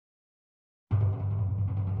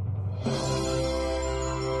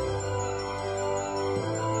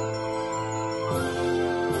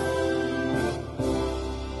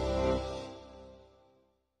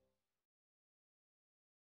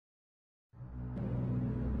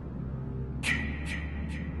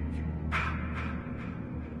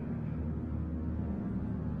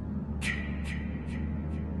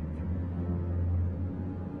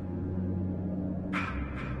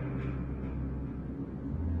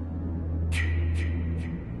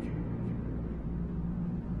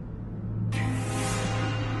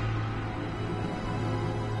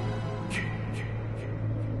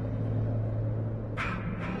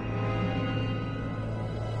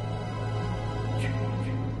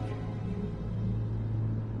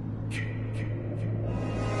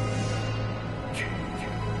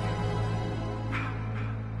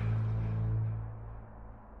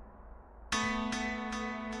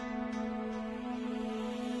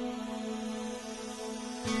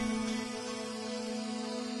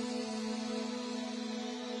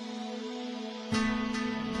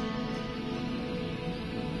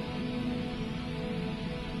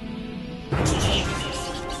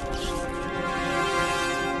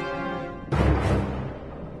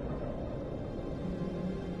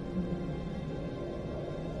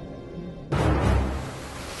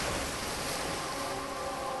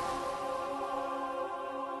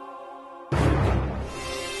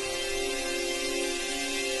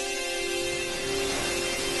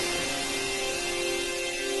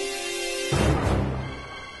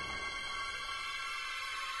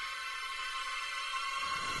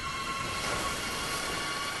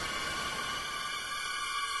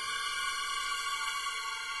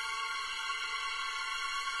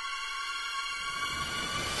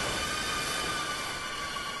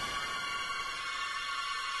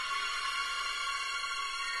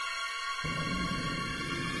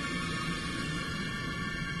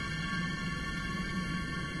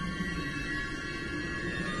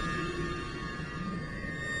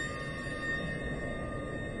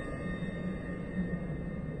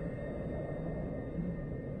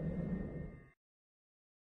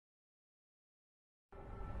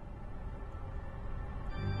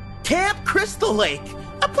Camp Crystal Lake,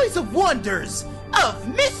 a place of wonders,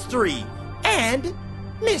 of mystery, and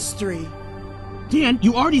mystery. Dan,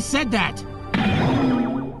 you already said that.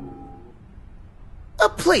 A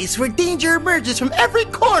place where danger emerges from every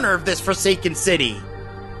corner of this forsaken city.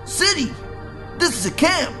 City? This is a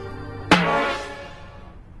camp.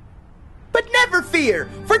 But never fear,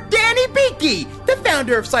 for Danny Beaky, the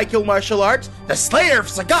founder of Psycho Martial Arts, the slayer of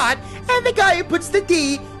Sagat, and the guy who puts the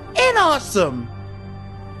D in awesome.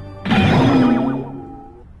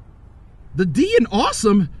 The D in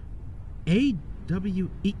awesome?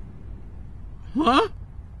 A-W-E... Huh?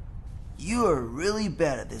 You are really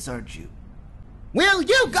bad at this, aren't you? Will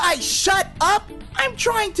you guys shut up? I'm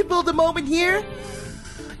trying to build a moment here.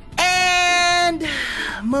 And...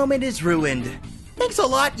 moment is ruined. Thanks a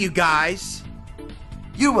lot, you guys.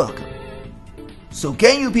 You're welcome. So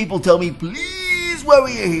can you people tell me, please, why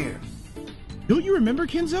we are here? Don't you remember,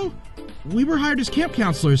 Kenzo? We were hired as camp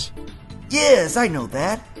counselors. Yes, I know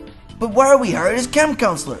that. But why are we hired as camp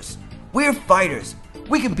counselors? We're fighters.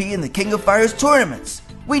 We compete in the King of Fighters tournaments.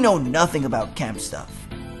 We know nothing about camp stuff.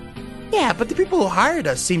 Yeah, but the people who hired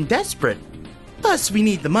us seem desperate. Plus, we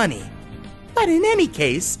need the money. But in any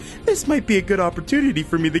case, this might be a good opportunity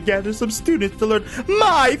for me to gather some students to learn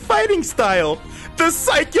my fighting style. The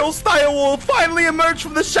Psycho style will finally emerge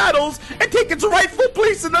from the shadows and take its rightful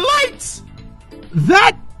place in the lights.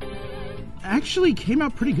 That actually came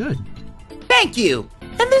out pretty good. Thank you.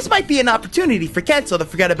 And this might be an opportunity for Kenzo to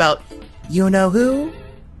forget about you-know-who?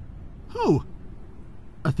 Who?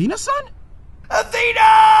 Athena-san?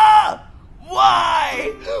 Athena!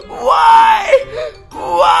 Why? Why?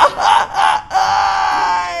 Why?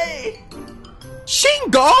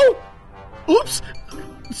 Shingo! Oops!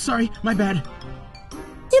 Sorry, my bad.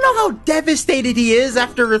 You know how devastated he is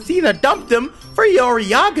after Athena dumped him for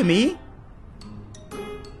IoriGaara?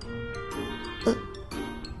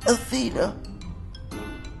 Athena.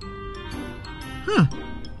 Huh.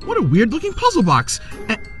 What a weird-looking puzzle box.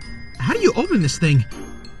 How do you open this thing?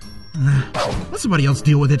 Let somebody else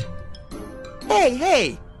deal with it.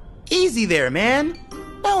 Hey, easy there, man.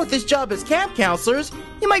 Now with this job as camp counselors,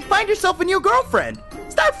 you might find yourself a new girlfriend.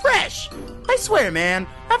 Start fresh. I swear, man,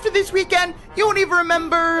 after this weekend, you won't even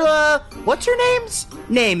remember, what's your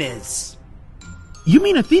name is. You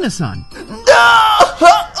mean Athena-san? No!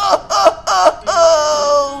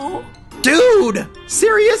 Dude,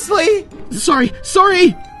 seriously? Sorry!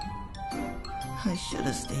 I should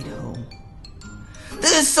have stayed home.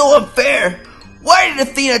 This is so unfair! Why did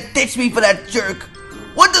Athena ditch me for that jerk?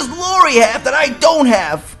 What does Lori have that I don't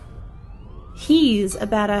have? He's a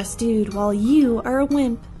badass dude while you are a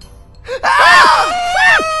wimp.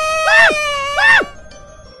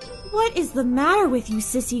 What is the matter with you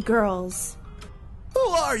sissy girls? Who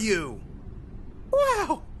are you?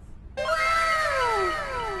 Wow.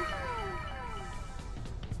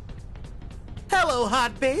 Hello,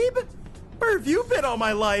 hot babe. Where have you been all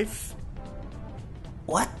my life?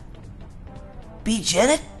 What?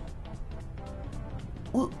 B.Jennet?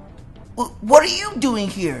 What are you doing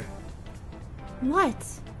here? What?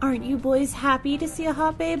 Aren't you boys happy to see a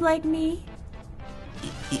hot babe like me?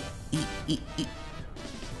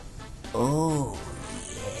 Oh,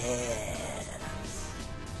 yes.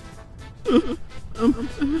 I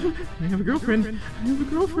have a girlfriend.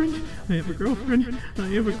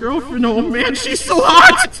 Oh man, she's so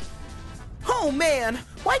hot! Oh man,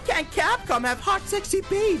 why can't Capcom have hot sexy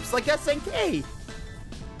babes like SNK?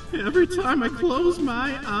 Every time I close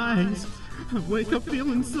my eyes, I wake up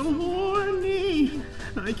feeling so horny.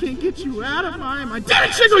 I can't get you out of my mind. Damn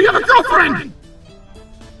it, Shingo, you have a girlfriend!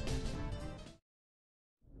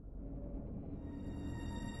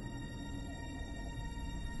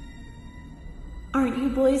 Aren't you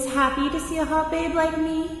boys happy to see a hot babe like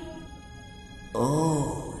me?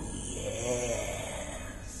 Oh,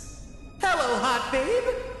 yes. Hello, hot babe.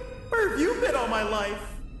 Where have you been all my life?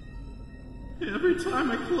 Every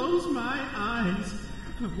time I close my eyes,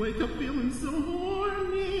 I wake up feeling so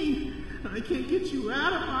horny. I can't get you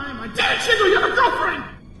out of my mind. Damn it, Shingo, you have a girlfriend!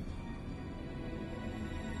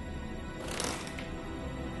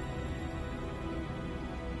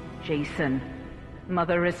 Jason,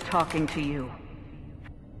 Mother is talking to you.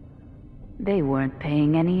 They weren't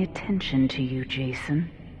paying any attention to you, Jason.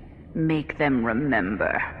 Make them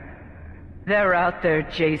remember. They're out there,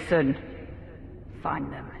 Jason.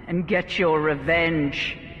 Find them and get your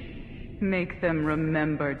revenge. Make them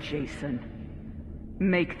remember, Jason.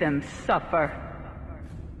 Make them suffer.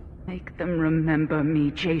 Make them remember me,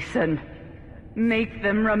 Jason. Make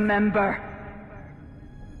them remember.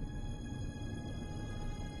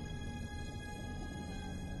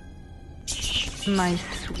 My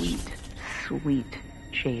sweet, sweet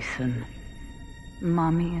Jason.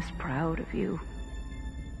 Mommy is proud of you.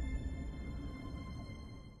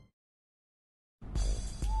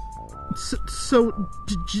 So,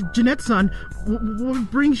 Jeanette-san,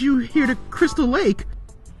 what brings you here to Crystal Lake?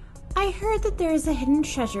 I heard that there is a hidden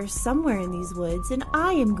treasure somewhere in these woods, and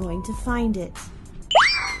I am going to find it.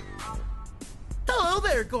 Hello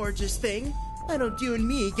there, gorgeous thing. Why don't you and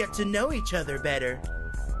me get to know each other better?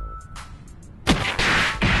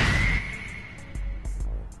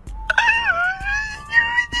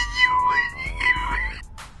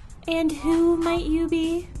 And who might you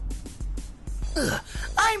be?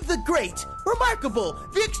 I'm the great, remarkable,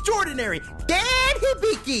 the extraordinary Dan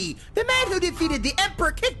Hibiki, the man who defeated the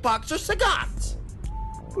Emperor Kickboxer Sagat.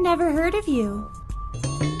 Never heard of you.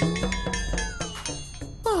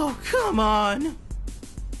 Oh, come on.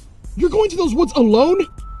 You're going to those woods alone?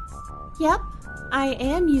 Yep, I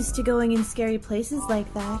am used to going in scary places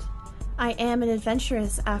like that. I am an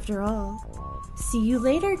adventuress after all. See you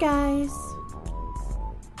later, guys.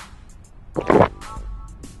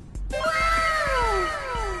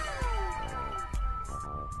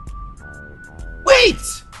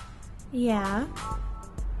 Wait! Yeah?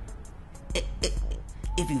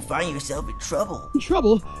 If you find yourself in trouble, In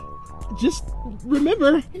trouble? Just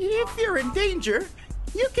remember... If you're in danger,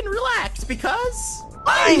 you can relax because...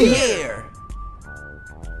 I'm here!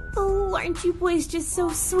 Oh, aren't you boys just so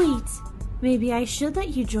sweet? Maybe I should let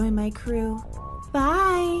you join my crew.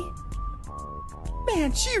 Bye.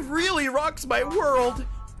 Man, she really rocks my world.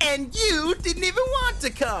 And you didn't even want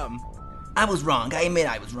to come. I was wrong. I admit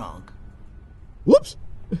I was wrong. Whoops!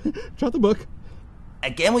 Drop the book.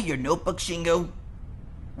 Again with your notebook, Shingo?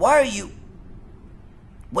 Why are you...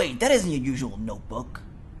 Wait, that isn't your usual notebook.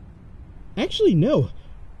 Actually, no.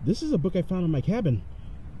 This is a book I found in my cabin.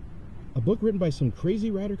 A book written by some crazy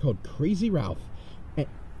writer called Crazy Ralph.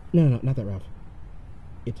 No, not that Ralph.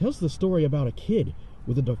 It tells the story about a kid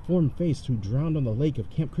with a deformed face who drowned on the lake of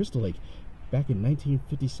Camp Crystal Lake back in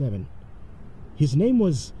 1957. His name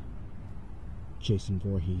was... Jason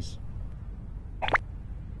Voorhees.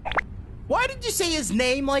 Why did you say his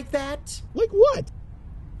name like that? Like what?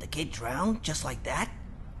 The kid drowned just like that?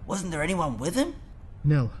 Wasn't there anyone with him?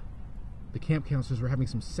 No. The camp counselors were having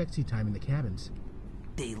some sexy time in the cabins.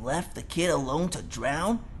 They left the kid alone to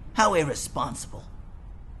drown? How irresponsible.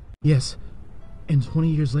 Yes. And 20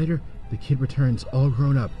 years later, the kid returns all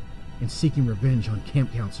grown up and seeking revenge on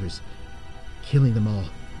camp counselors, killing them all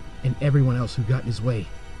and everyone else who got in his way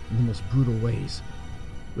in the most brutal ways,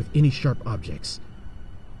 with any sharp objects.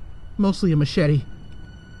 Mostly a machete.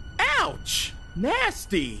 Ouch!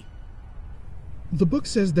 Nasty! The book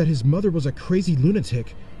says that his mother was a crazy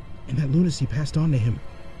lunatic, and that lunacy passed on to him.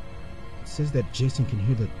 It says that Jason can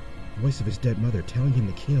hear the voice of his dead mother telling him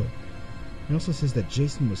to kill. It also says that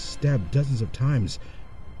Jason was stabbed dozens of times,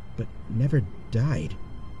 but never died.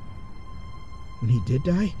 When he did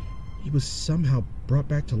die, he was somehow brought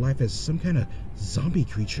back to life as some kind of zombie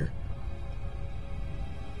creature.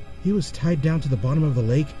 He was tied down to the bottom of the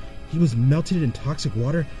lake. He was melted in toxic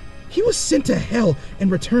water. He was sent to hell and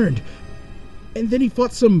returned. And then he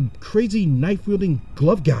fought some crazy knife-wielding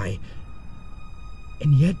glove guy.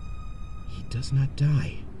 And yet, he does not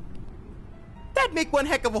die. That'd make one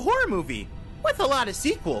heck of a horror movie, with a lot of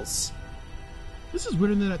sequels. This is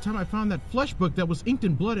weirder than that time I found that flesh book that was inked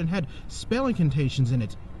in blood and had spell incantations in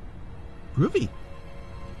it. Groovy.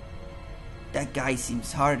 That guy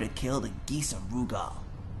seems harder to kill than Geese and Rugal.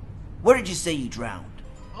 Where did you say you drowned?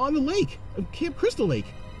 On the lake, Camp Crystal Lake.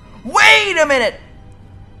 Wait a minute!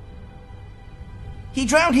 He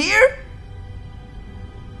drowned here?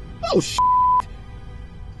 Oh,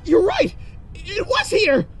 You're right! It was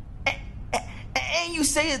here! And you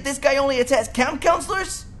say that this guy only attacks camp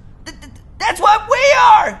counselors? That's what we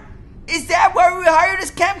are! Is that why we were hired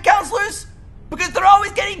as camp counselors? Because they're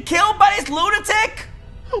always getting killed by this lunatic?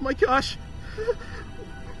 Oh my gosh!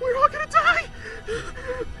 We're all gonna die!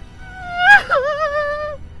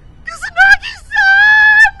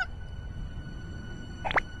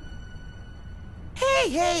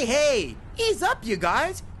 Hey! Ease up, you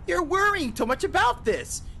guys. You're worrying too much about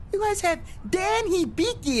this. You guys have Dan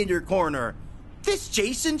Hibiki in your corner. If this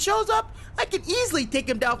Jason shows up, I can easily take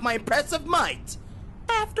him down with my impressive might.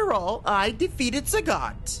 After all, I defeated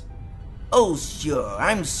Sagat. Oh, sure.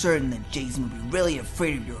 I'm certain that Jason would be really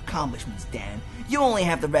afraid of your accomplishments, Dan. You only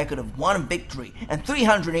have the record of 1 victory and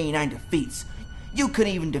 389 defeats. You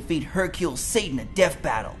couldn't even defeat Hercule Satan in a death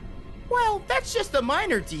battle. Well, that's just a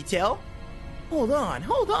minor detail. Hold on.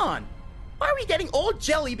 Why are we getting old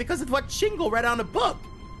jelly because of what Shingo read on a book?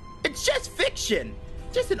 It's just fiction.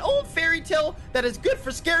 Just an old fairy tale that is good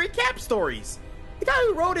for scary cap stories. The guy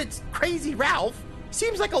who wrote it's Crazy Ralph.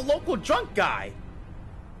 Seems like a local drunk guy.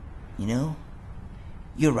 You know,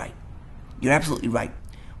 you're right. You're absolutely right.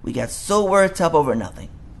 We got so worked up over nothing.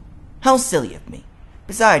 How silly of me.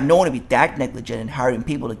 Besides, no one would be that negligent in hiring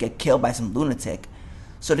people to get killed by some lunatic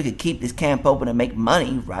so they could keep this camp open and make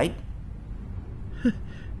money, right?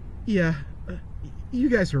 Yeah, you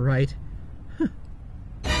guys are right.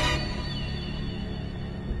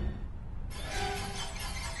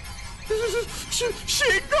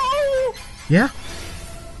 Shingo! Yeah?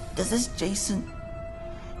 Does this Jason...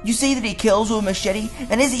 You say that he kills with a machete,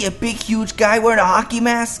 and is he a big, huge guy wearing a hockey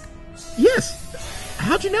mask? Yes!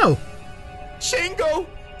 How'd you know? Shingo,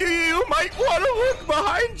 you might want to look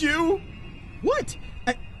behind you. What?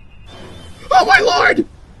 Oh my lord!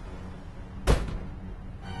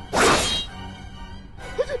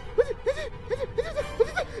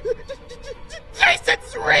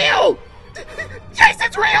 Jason's real!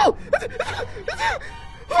 Jason's real!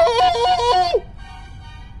 Oh!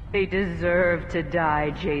 They deserve to die,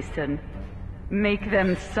 Jason. Make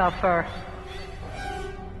them suffer.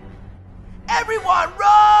 Everyone,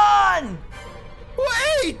 run!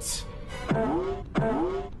 Wait!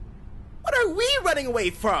 What are we running away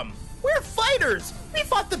from? We're fighters! We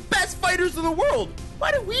fought the best fighters in the world!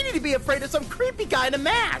 Why do we need to be afraid of some creepy guy in a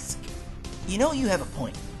mask? You know, you have a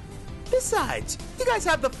point. Besides, you guys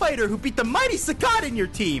have the fighter who beat the mighty Sagat in your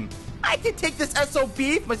team. I can take this SOB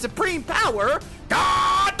with my supreme power,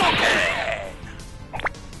 Hadouken!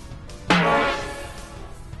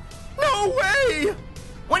 No way!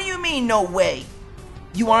 What do you mean, no way?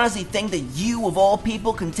 You honestly think that you, of all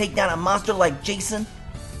people, can take down a monster like Jason?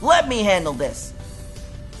 Let me handle this.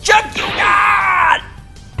 Junkyard!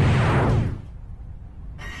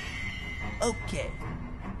 Okay.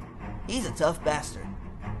 He's a tough bastard.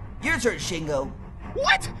 Your turn, Shingo.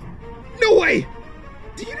 What? No way!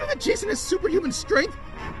 Do you know that Jason has superhuman strength?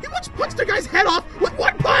 He once punched a guy's head off with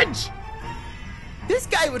one punch! This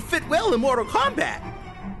guy would fit well in Mortal Kombat.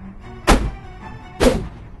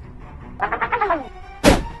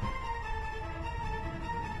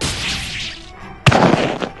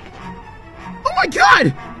 Oh my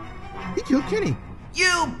god! He killed Kenny.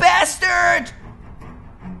 You bastard!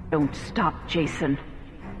 Don't stop, Jason.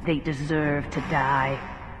 They deserve to die.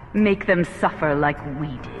 Make them suffer like we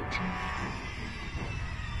did.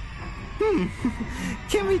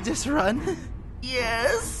 Can we just run?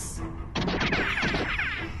 Yes?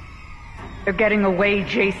 They're getting away,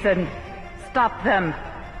 Jason. Stop them.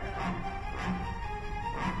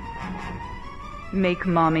 Make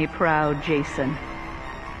Mommy proud, Jason.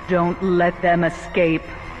 Don't let them escape.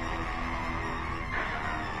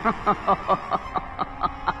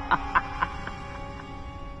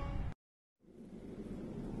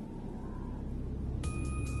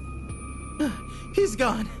 He's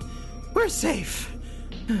gone. We're safe.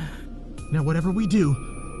 Now whatever we do,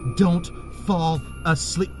 don't fall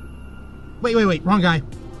asleep. Wait, wrong guy.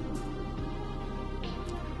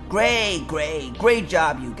 Great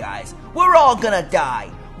job, you guys. We're all gonna die.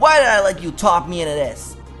 Why did I let you talk me into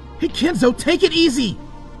this? Hey Kenzo, take it easy!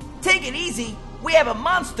 Take it easy. We have a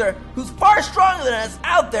monster who's far stronger than us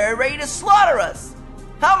out there ready to slaughter us.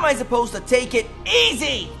 How am I supposed to take it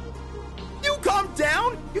easy? You calm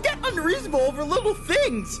down? You get unreasonable over little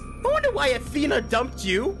things. I wonder why Athena dumped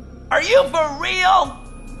you. Are you for real?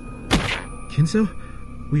 Kenzo,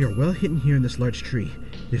 we are well hidden here in this large tree.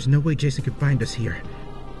 There's no way Jason could find us here.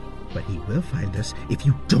 But he will find us if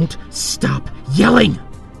you don't stop yelling!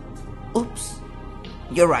 Oops.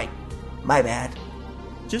 You're right. My bad.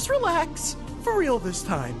 Just relax. For real this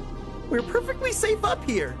time. We're perfectly safe up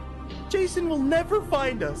here. Jason will never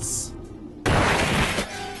find us.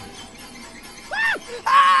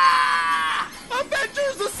 Ah!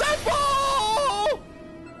 Avengers assemble!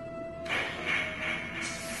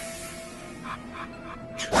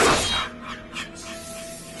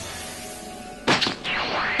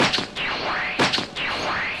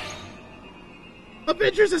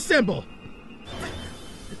 Avengers assemble!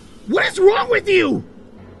 What is wrong with you?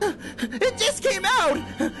 It just came out!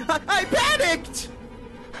 I panicked!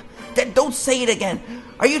 Then don't say it again.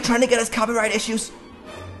 Are you trying to get us copyright issues?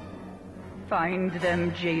 Find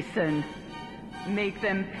them, Jason. Make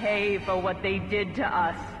them pay for what they did to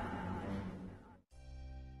us.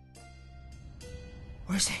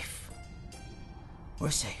 We're safe. We're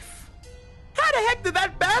safe. How the heck did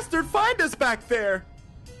that bastard find us back there?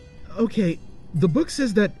 Okay, the book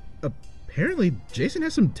says that apparently Jason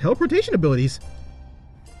has some teleportation abilities.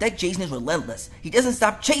 That Jason is relentless. He doesn't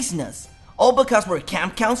stop chasing us. All because we're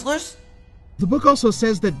camp counselors? The book also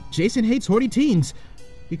says that Jason hates horny teens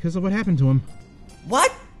because of what happened to him.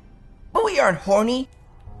 What? But we aren't horny.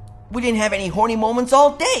 We didn't have any horny moments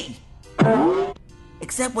all day.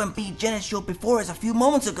 except when B.Jennet showed before us a few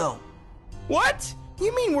moments ago. What?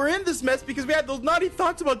 You mean we're in this mess because we had those naughty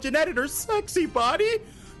thoughts about Jennet and her sexy body?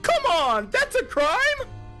 Come on, that's a crime?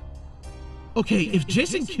 Okay, if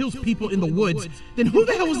Jason kills people in the woods, then who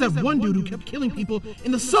the hell was that one dude who kept killing people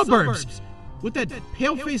in the suburbs? With that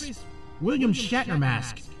pale-faced William Shatner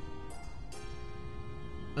mask?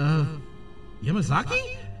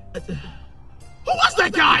 Yamazaki? Who was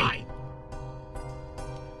that guy?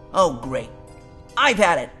 Oh, great. I've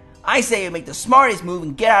had it. I say we make the smartest move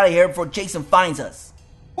and get out of here before Jason finds us.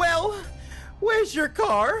 Well, where's your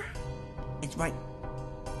car? It's right.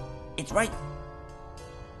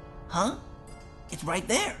 Huh? It's right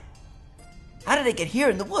there. How did it get here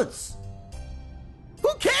in the woods?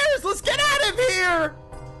 Who cares? Let's get out of here!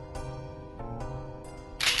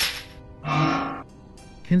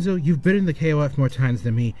 Kenzo, you've been in the KOF more times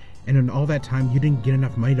than me, and in all that time you didn't get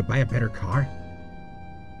enough money to buy a better car?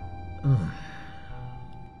 Ugh.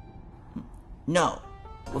 No.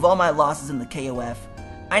 With all my losses in the KOF,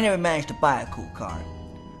 I never managed to buy a cool car.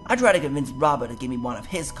 I tried to convince Robert to give me one of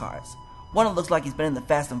his cars. One that looks like he's been in the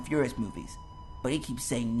Fast and Furious movies. But he keeps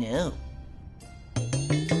saying no.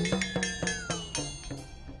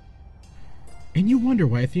 And you wonder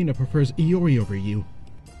why Athena prefers Iori over you.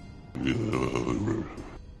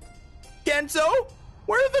 Kenzo?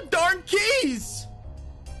 Where are the darn keys?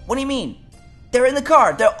 What do you mean? They're in the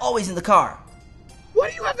car. They're always in the car. Why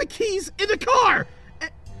do you have the keys in the car?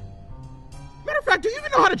 Matter of fact, do you even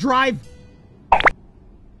know how to drive?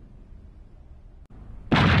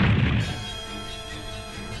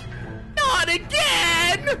 Not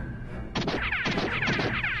again!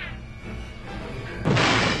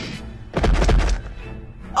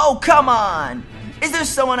 Oh, come on! Is there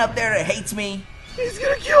someone up there that hates me? He's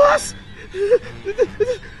gonna kill us!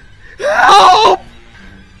 Help!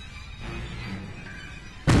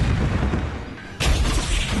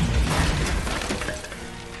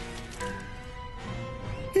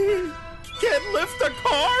 Can't lift a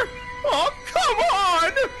car? Oh, come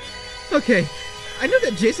on! Okay, I know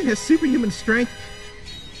that Jason has superhuman strength,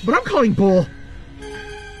 but I'm calling bull. He's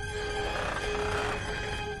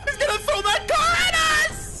gonna throw that car at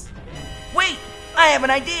us! Wait! I have an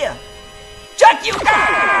idea! Chuck, you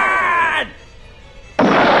can!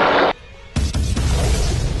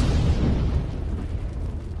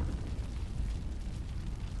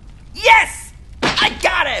 Yes! I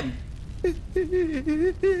got him!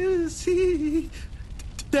 Is he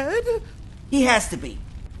dead? He has to be.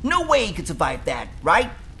 No way he could survive that,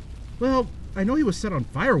 right? Well, I know he was set on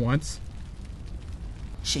fire once.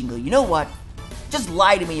 Shingo, you know what? Just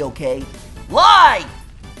lie to me, okay? Lie!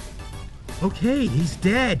 Okay, he's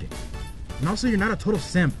dead. And also, you're not a total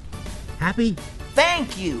simp. Happy?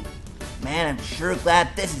 Thank you! Man, I'm sure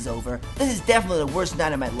glad this is over. This is definitely the worst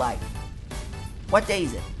night of my life. What day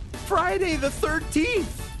is it? Friday the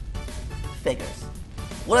 13th. Figures.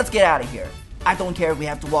 Well, let's get out of here. I don't care if we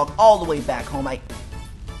have to walk all the way back home.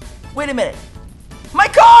 Wait a minute. My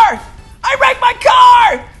car! I wrecked my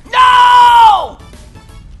car! No!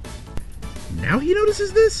 Now he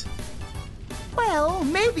notices this? Well,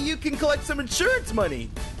 maybe you can collect some insurance money.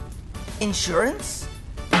 Insurance?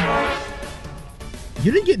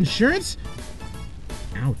 You didn't get insurance?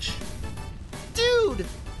 Ouch. Dude,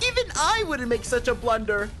 even I wouldn't make such a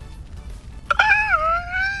blunder.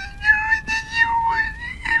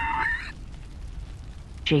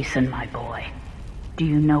 Jason, my boy, do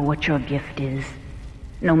you know what your gift is?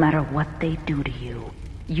 No matter what they do to you,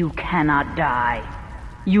 you cannot die.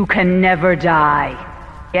 You can never die.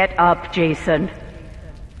 Get up, Jason.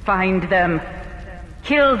 Find them.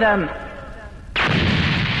 Kill them.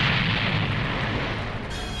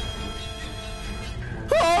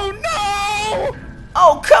 Oh no!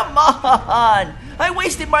 Oh, come on! I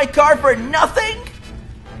wasted my car for nothing?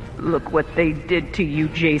 Look what they did to you,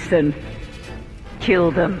 Jason.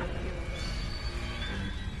 Kill them.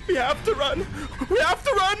 We have to run! We have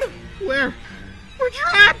to run! Where? We're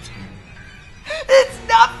trapped! It's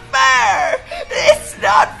not fair! It's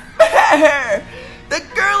not fair! The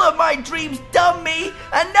girl of my dreams dumped me,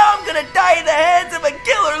 and now I'm gonna die in the hands of a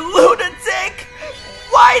killer lunatic!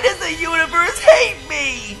 Why does the universe hate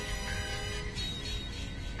me?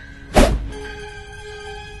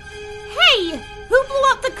 Hey! Who blew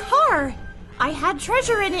up the car? I had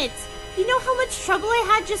treasure in it. You know how much trouble I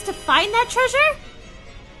had just to find that treasure?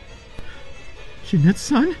 Jeanette's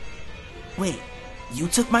son? Wait, you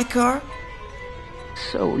took my car?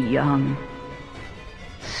 So young.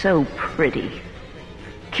 So pretty.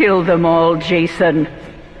 Kill them all, Jason.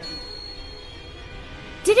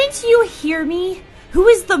 Didn't you hear me? Who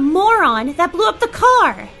is the moron that blew up the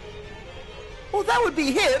car? Well, that would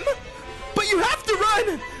be him. But you have to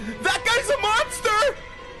run! That guy's a monster!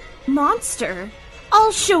 Monster?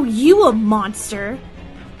 I'll show you a monster!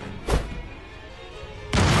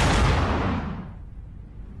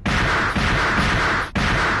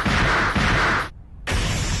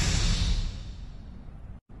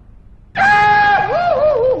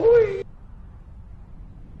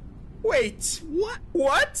 Wait. What?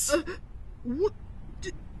 What? What?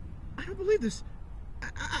 I don't believe this.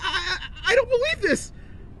 I don't believe this!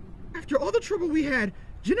 After all the trouble we had,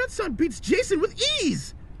 Jennet's son beats Jason with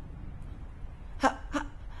ease!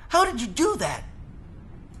 How did you do that?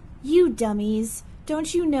 You dummies.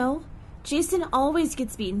 Don't you know? Jason always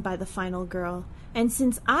gets beaten by the final girl. And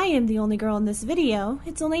since I am the only girl in this video,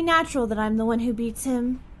 it's only natural that I'm the one who beats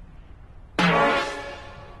him.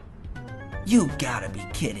 You gotta be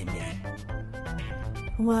kidding me.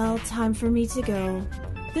 Well, time for me to go.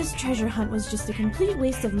 This treasure hunt was just a complete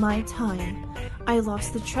waste of my time. I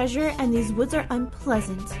lost the treasure and these woods are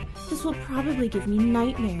unpleasant. This will probably give me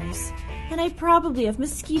nightmares. And I probably have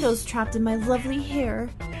mosquitoes trapped in my lovely hair.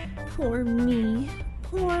 Poor me.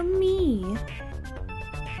 Poor me.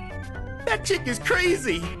 That chick is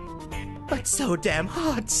crazy! But so damn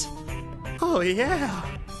hot! Oh yeah!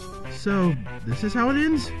 So, this is how it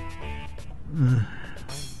ends?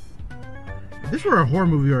 If this were a horror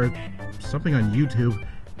movie or something on YouTube,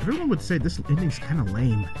 everyone would say this ending's kinda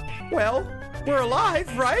lame. Well, we're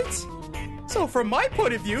alive, right? So from my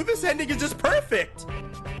point of view, this ending is just perfect!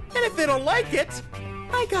 And if they don't like it,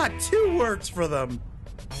 I got 2 words for them.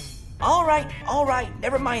 Alright,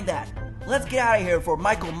 never mind that. Let's get out of here before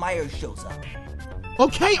Michael Myers shows up.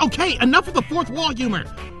 Okay, enough of the fourth wall humor!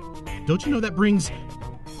 Don't you know that brings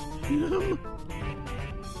him?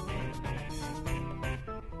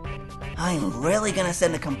 I'm really gonna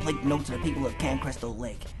send a complaint note to the people of Camp Crystal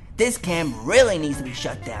Lake. This camp really needs to be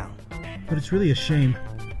shut down. But it's really a shame.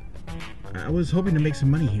 I was hoping to make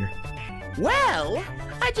some money here. Well,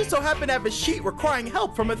 I just so happen to have a sheet requiring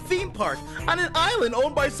help from a theme park on an island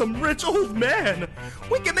owned by some rich old man.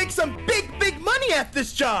 We can make some big money at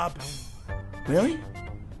this job. Really?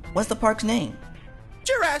 What's the park's name?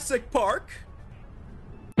 Jurassic Park.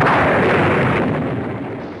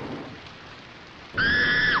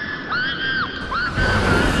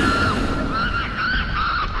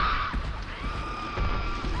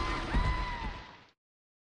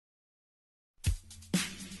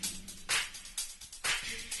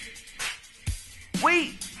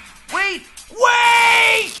 Wait!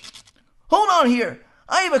 Hold on here.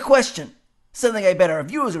 I have a question. Something I bet our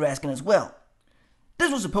viewers are asking as well.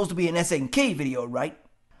 This was supposed to be an SNK video, right?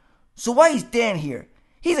 So why is Dan here?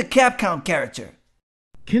 He's a Capcom character.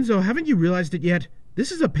 Kenzo, haven't you realized it yet?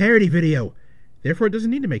 This is a parody video. Therefore, it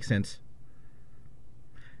doesn't need to make sense.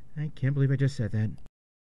 I can't believe I just said that.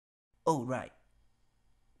 Oh, right.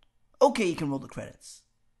 Okay, you can roll the credits.